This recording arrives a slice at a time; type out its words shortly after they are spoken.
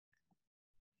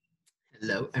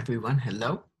Hello, everyone.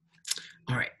 Hello.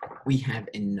 All right, we have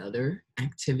another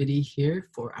activity here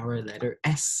for our letter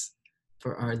S.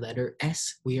 For our letter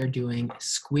S, we are doing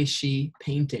squishy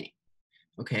painting.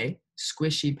 Okay,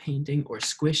 squishy painting or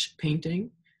squish painting.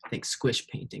 I think squish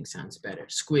painting sounds better.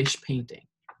 Squish painting.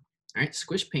 All right,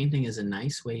 squish painting is a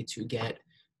nice way to get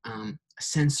a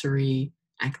sensory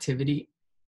activity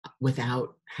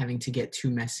without having to get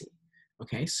too messy.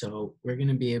 Okay, so we're going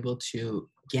to be able to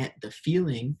get the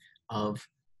feeling of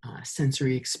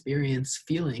sensory experience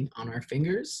feeling on our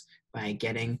fingers by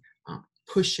getting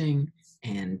pushing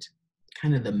and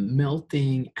kind of the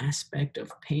melting aspect of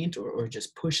paint or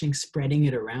just pushing, spreading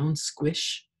it around,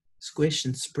 squish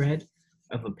and spread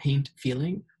of a paint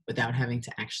feeling without having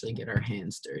to actually get our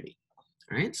hands dirty.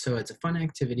 All right, so it's a fun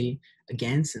activity.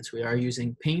 Again, since we are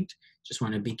using paint, just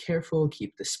want to be careful,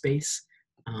 keep the space,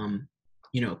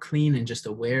 clean and just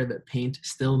aware that paint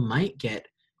still might get,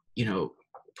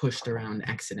 pushed around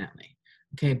accidentally.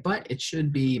 Okay, but it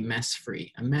should be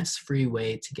mess-free, a mess-free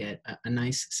way to get a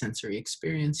nice sensory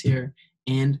experience here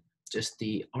and just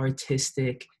the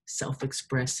artistic,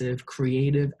 self-expressive,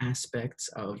 creative aspects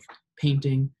of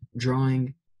painting,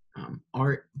 drawing,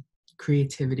 art,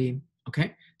 creativity.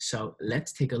 Okay, so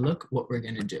let's take a look what we're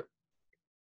gonna do.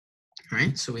 All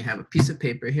right, so we have a piece of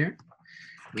paper here.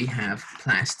 We have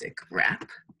plastic wrap.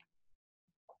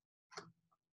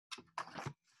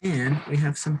 And we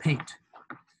have some paint.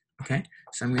 Okay,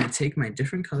 so I'm gonna take my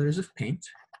different colors of paint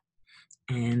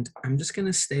and I'm just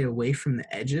gonna stay away from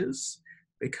the edges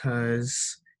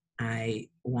because I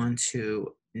want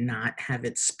to not have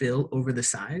it spill over the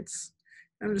sides.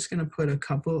 I'm just gonna put a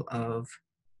couple of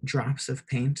drops of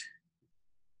paint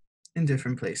in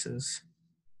different places.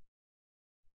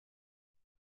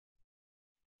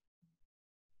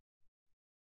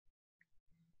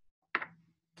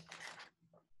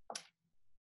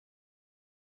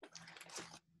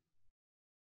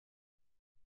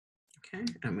 Okay,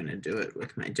 I'm gonna do it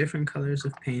with my different colors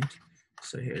of paint.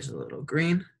 So here's a little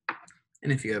green.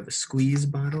 And if you have a squeeze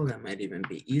bottle, that might even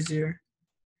be easier.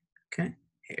 Okay,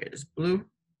 here's blue.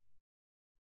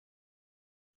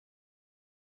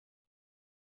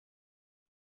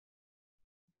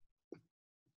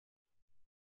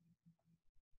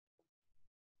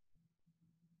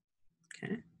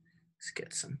 Okay, let's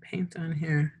get some paint on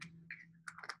here.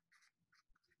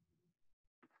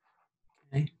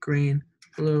 Okay, green,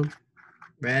 blue,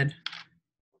 red.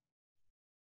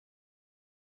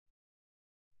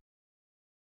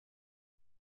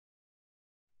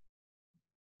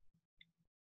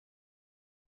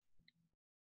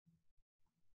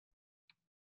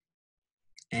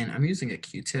 And I'm using a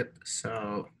Q-tip,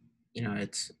 so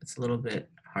it's a little bit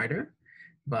harder.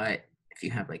 But if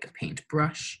you have like a paint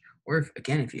brush, or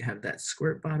if you have that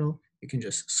squirt bottle, you can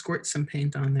just squirt some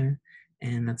paint on there,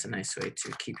 and that's a nice way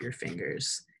to keep your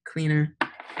fingers cleaner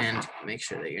and make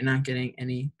sure that you're not getting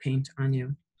any paint on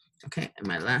you. Okay, and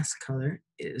my last color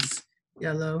is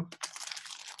yellow.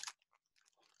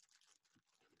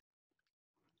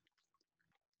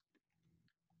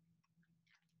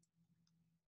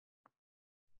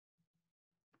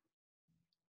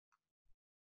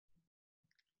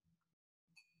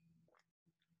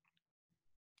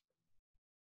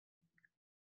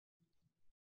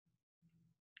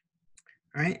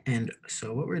 All right, and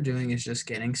so what we're doing is just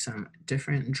getting some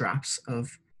different drops of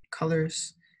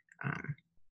colors,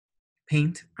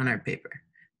 paint on our paper.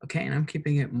 Okay, and I'm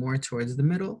keeping it more towards the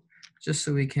middle just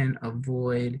so we can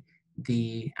avoid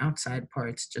the outside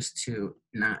parts just to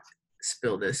not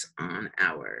spill this on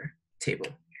our table.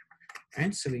 All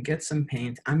right, so we get some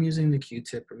paint. I'm using the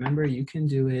Q-tip. Remember, you can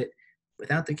do it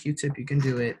without the Q-tip. You can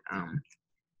do it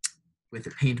with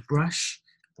a paintbrush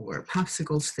or a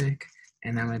popsicle stick,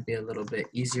 and that might be a little bit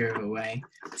easier of a way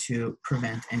to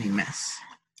prevent any mess.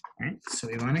 All right, so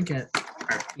we want to get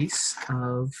our piece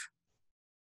of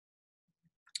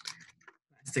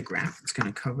plastic wrap. It's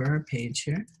going to cover our page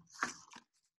here.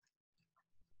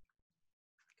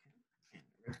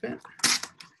 Rip it.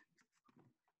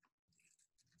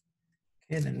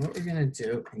 Okay, then what we're going to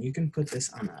do, and you can put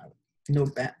this on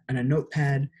a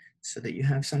notepad so that you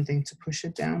have something to push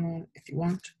it down on if you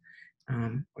want,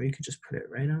 or you could just put it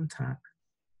right on top,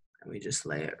 and we just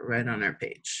lay it right on our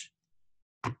page.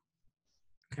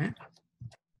 Okay.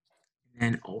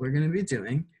 And all we're going to be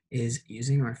doing is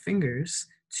using our fingers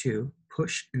to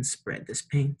push and spread this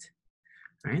paint.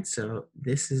 All right, so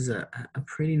this is a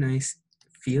pretty nice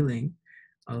feeling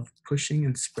of pushing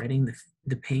and spreading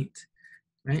the paint,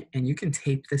 right? And you can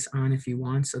tape this on if you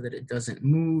want so that it doesn't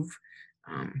move.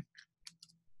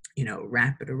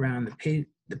 Wrap it around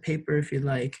the paper if you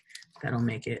like. That'll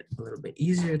make it a little bit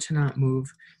easier to not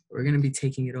move. We're going to be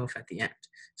taking it off at the end.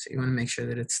 So you want to make sure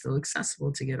that it's still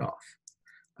accessible to get off.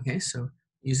 Okay, so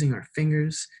using our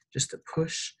fingers just to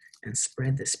push and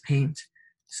spread this paint.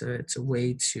 So it's a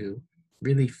way to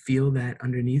really feel that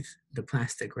underneath the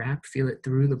plastic wrap, feel it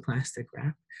through the plastic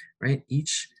wrap, right?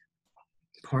 Each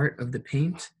part of the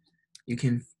paint, you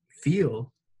can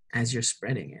feel as you're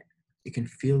spreading it. You can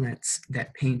feel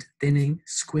that paint thinning,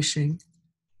 squishing,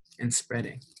 and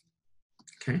spreading.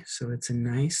 Okay, so it's a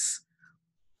nice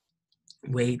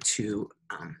way to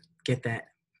get that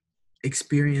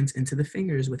experience into the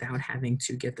fingers without having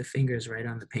to get the fingers right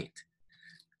on the paint.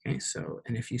 Okay, so,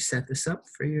 and if you set this up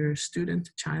for your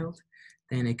student, child,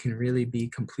 then it can really be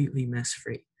completely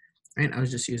mess-free, right? I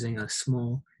was just using a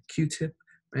small Q-tip,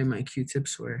 right? My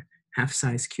Q-tips were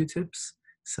half-size Q-tips,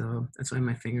 so that's why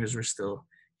my fingers were still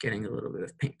getting a little bit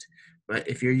of paint. But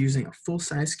if you're using a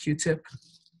full-size Q-tip,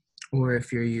 or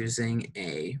if you're using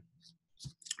a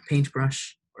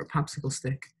paintbrush or popsicle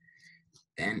stick,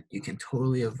 then you can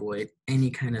totally avoid any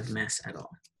kind of mess at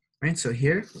all, right? So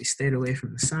here, we stayed away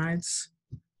from the sides,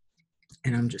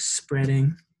 and I'm just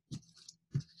spreading.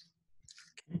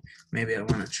 Okay. Maybe I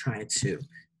want to try to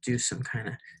do some kind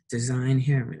of design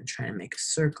here. I'm going to try to make a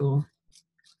circle.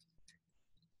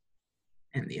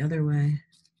 And the other way.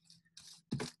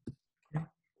 Okay.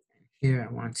 And here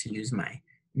I want to use my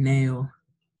nail.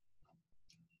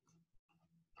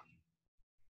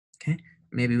 Okay.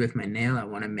 Maybe with my nail, I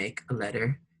want to make a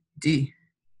letter D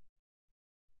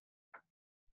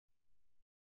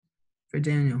for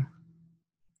Daniel.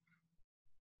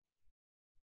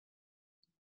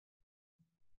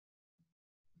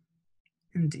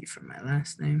 And D for my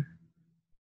last name.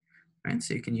 All right,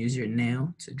 so you can use your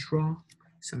nail to draw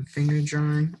some finger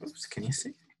drawing. Oops, can you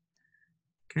see?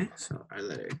 Okay, so our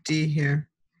letter D here,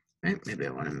 right? Maybe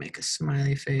I want to make a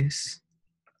smiley face.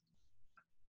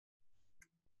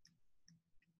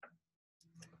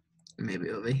 Maybe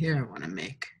over here I want to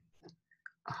make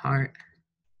a heart.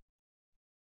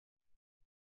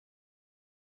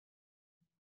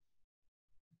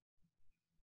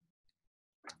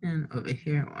 And over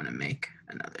here I want to make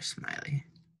another smiley.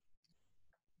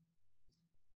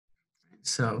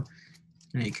 So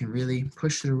now you can really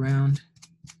push it around,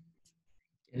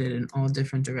 get it in all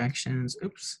different directions.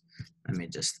 Oops, let me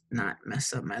just not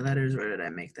mess up my letters. Where did I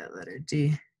make that letter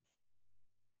D?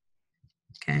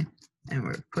 Okay, and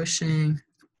we're pushing,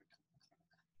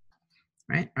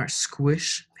 right? Our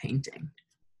squish painting.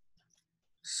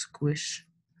 Squish,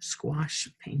 squash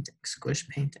painting, squish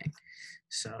painting.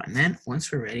 So, and then once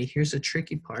we're ready, here's the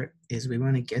tricky part is we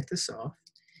want to get this off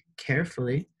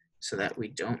carefully so that we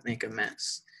don't make a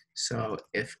mess. So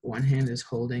if one hand is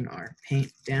holding our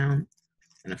paint down,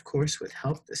 and of course with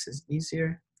help, this is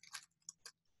easier.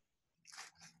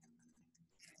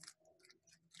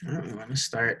 We want to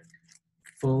start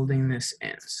folding this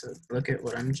in. So look at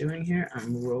what I'm doing here.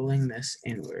 I'm rolling this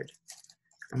inward.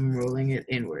 I'm rolling it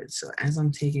inward. So as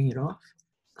I'm taking it off,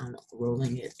 I'm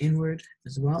rolling it inward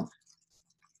as well.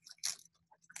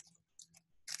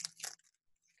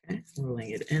 Okay,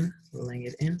 rolling it in, rolling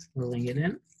it in, rolling it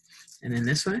in. And then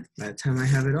this way, by the time I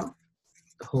have it off,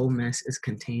 the whole mess is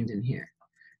contained in here.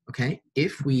 Okay,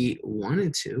 if we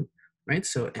wanted to, right?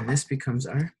 So, and this becomes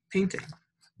our painting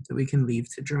that we can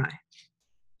leave to dry.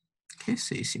 Okay,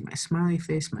 so you see my smiley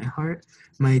face, my heart,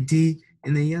 my D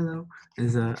in the yellow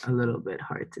is a little bit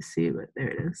hard to see, but there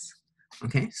it is.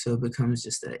 Okay, so it becomes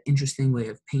just an interesting way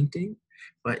of painting.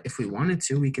 But if we wanted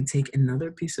to, we could take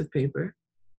another piece of paper,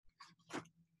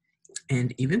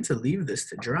 and even to leave this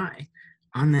to dry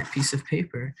on that piece of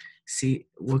paper, see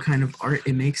what kind of art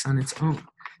it makes on its own.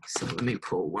 So let me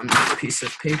pull one more piece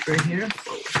of paper here.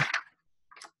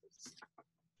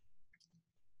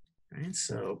 All right,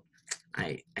 so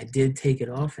I did take it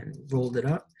off and rolled it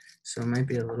up, so it might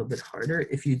be a little bit harder.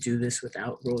 If you do this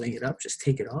without rolling it up, just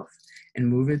take it off and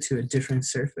move it to a different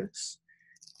surface.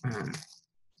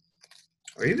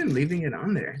 Or even leaving it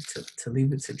on there to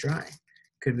leave it to dry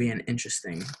could be an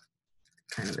interesting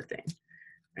kind of a thing.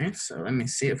 All right, so let me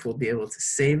see if we'll be able to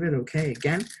save it. Okay,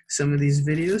 again, some of these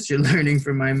videos you're learning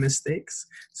from my mistakes,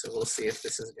 so we'll see if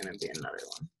this is going to be another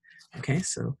one. Okay,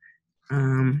 so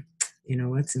you know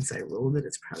what, since I rolled it,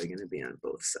 it's probably going to be on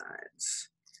both sides.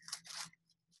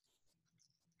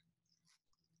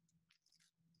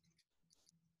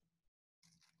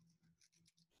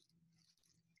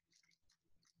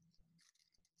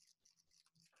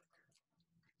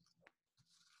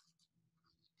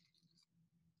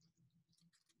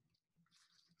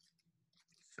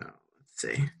 So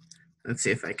let's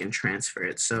see if I can transfer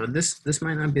it. So this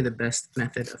might not be the best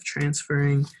method of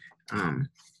transferring.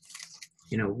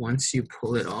 once you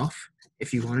pull it off,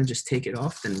 if you want to just take it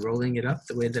off, then rolling it up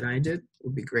the way that I did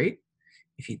would be great.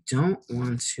 If you don't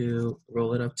want to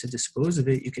roll it up to dispose of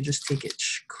it, you can just take it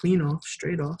clean off,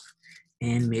 straight off,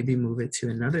 and maybe move it to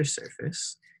another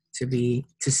surface to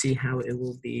see how it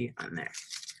will be on there.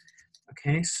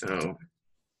 Okay, so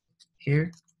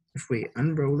here, if we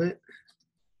unroll it,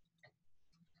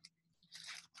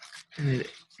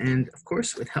 and of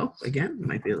course with help, again, it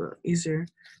might be a little easier.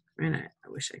 And I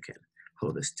wish I could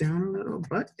hold this down a little,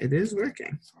 but it is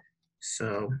working.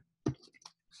 So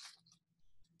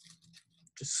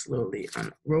just slowly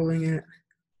unrolling it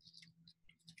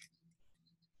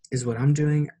is what I'm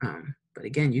doing. But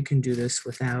again, you can do this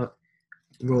without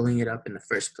rolling it up in the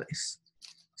first place.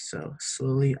 So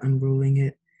slowly unrolling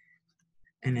it,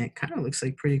 and it kind of looks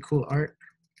like pretty cool art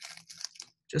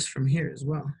just from here as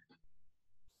well.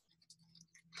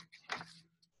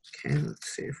 Okay,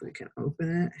 let's see if we can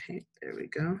open it. Hey, there we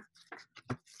go.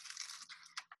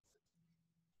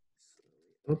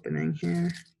 Opening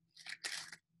here.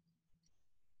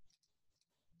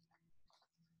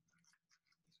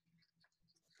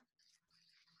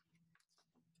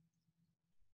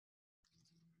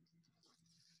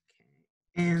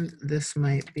 And this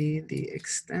might be the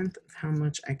extent of how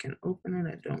much I can open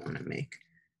it. I don't want to make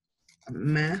a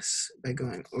mess by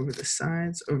going over the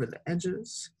sides, over the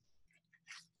edges.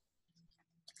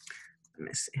 Let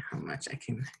me see how much I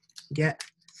can get.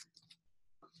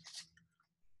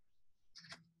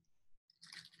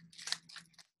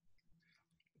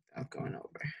 Without going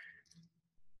over.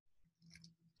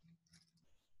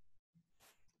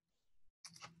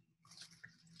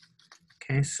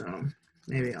 Okay, so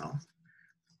maybe I'll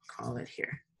call it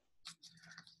here.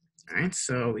 All right,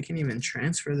 so we can even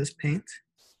transfer this paint.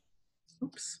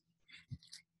 Oops.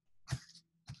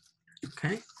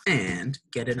 Okay, and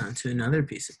get it onto another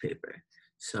piece of paper.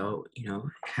 So,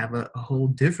 have a whole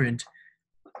different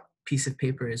piece of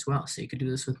paper as well. So you could do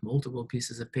this with multiple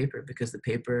pieces of paper because the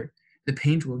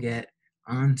paint will get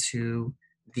onto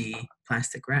the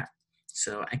plastic wrap.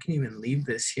 So I can even leave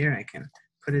this here. I can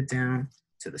put it down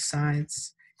to the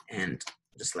sides and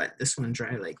just let this one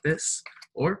dry like this,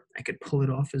 or I could pull it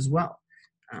off as well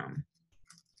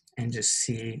and just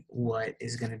see what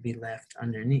is going to be left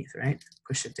underneath, right?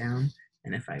 Push it down,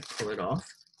 and if I pull it off,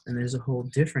 then there's a whole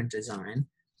different design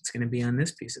that's going to be on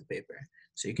this piece of paper.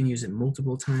 So you can use it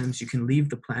multiple times. You can leave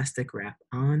the plastic wrap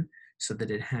on so that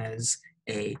it has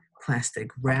a plastic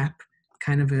wrap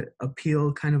kind of a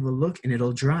appeal, kind of a look, and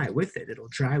it'll dry with it. It'll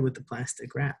dry with the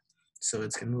plastic wrap. So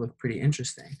it's going to look pretty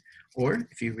interesting. Or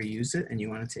if you reuse it and you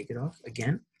want to take it off,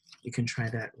 again, you can try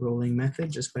that rolling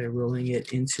method just by rolling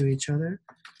it into each other,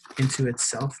 into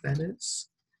itself, that is.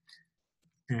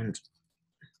 And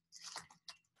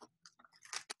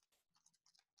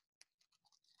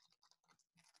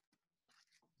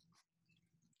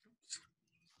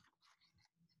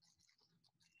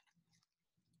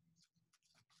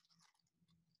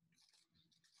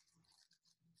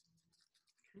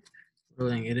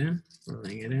rolling it in,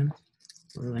 rolling it in,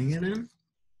 rolling it in.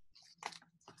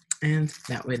 And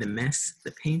that way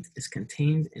the paint is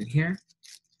contained in here.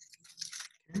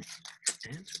 Okay.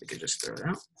 And we can just throw it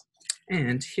out.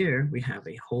 And here we have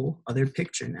a whole other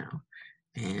picture now.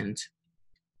 And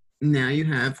now you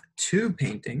have two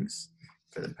paintings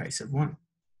for the price of one.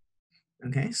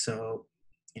 Okay, so,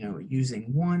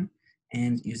 using one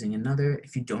and using another.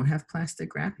 If you don't have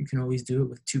plastic wrap, you can always do it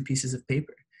with two pieces of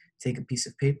paper. Take a piece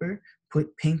of paper,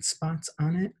 put paint spots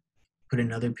on it, put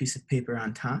another piece of paper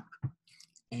on top,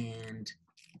 and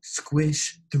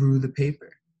squish through the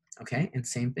paper. Okay, and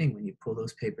same thing, when you pull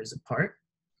those papers apart,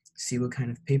 see what kind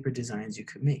of paper designs you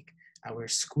could make. Our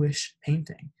squish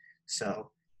painting. So,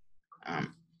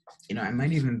 I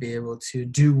might even be able to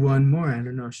do one more. I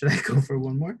don't know, should I go for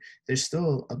one more? There's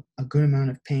still a good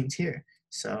amount of paint here.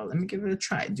 So let me give it a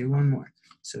try, do one more.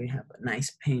 So we have a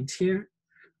nice paint here.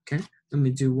 Okay, let me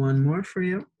do one more for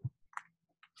you.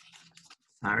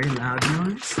 Sorry, loud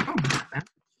noise. Oh, not bad.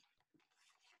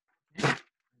 Okay.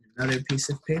 Another piece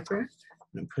of paper. I'm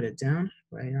gonna put it down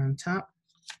right on top.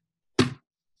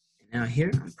 Now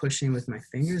here, I'm pushing with my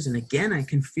fingers, and again, I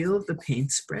can feel the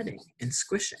paint spreading and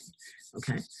squishing,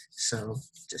 okay? So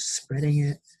just spreading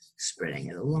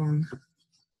it along,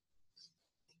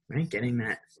 right? Getting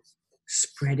that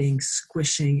spreading,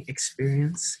 squishing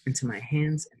experience into my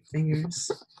hands and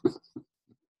fingers.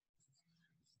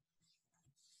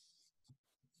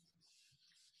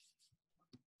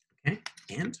 Okay,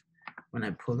 and when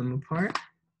I pull them apart,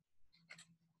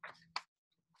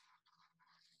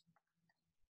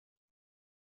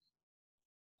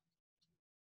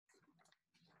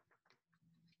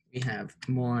 we have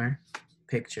more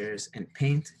pictures and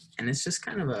paint. And it's just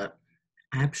kind of a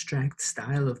abstract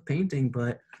style of painting,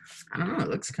 but I don't know, it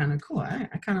looks kind of cool. I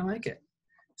kind of like it.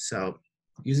 So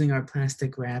using our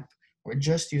plastic wrap, we're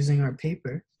just using our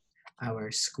paper,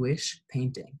 our squish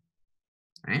painting.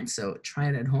 All right, so try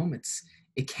it at home.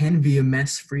 It can be a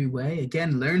mess-free way.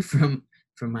 Again, learn from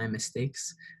my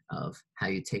mistakes of how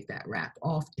you take that wrap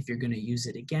off if you're going to use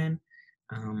it again.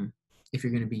 If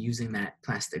you're going to be using that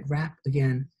plastic wrap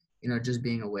again, just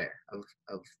being aware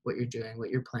of what you're doing, what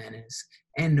your plan is,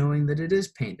 and knowing that it is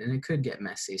paint and it could get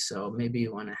messy. So maybe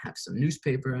you want to have some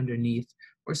newspaper underneath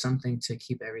or something to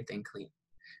keep everything clean.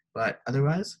 But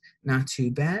otherwise, not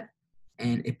too bad.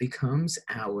 And it becomes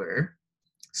our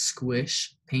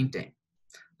squish painting.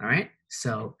 All right,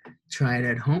 so try it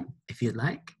at home if you'd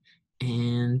like.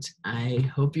 And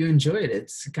I hope you enjoy it.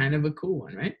 It's kind of a cool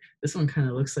one, right? This one kind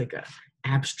of looks like a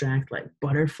abstract like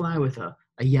butterfly with a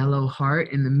yellow heart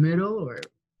in the middle, or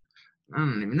I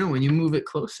don't even know. When you move it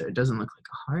closer, it doesn't look like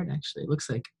a heart, actually. It looks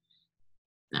like,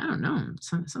 I don't know,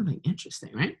 something interesting,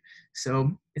 right?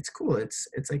 So it's cool. It's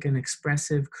like an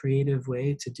expressive, creative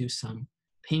way to do some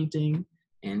painting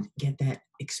and get that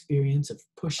experience of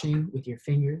pushing with your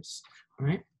fingers, all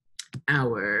right?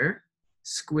 Our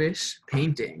squish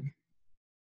painting,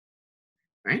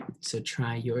 right? So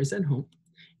try yours at home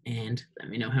and let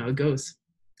me know how it goes.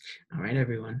 All right,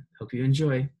 everyone. Hope you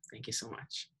enjoy. Thank you so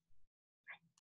much.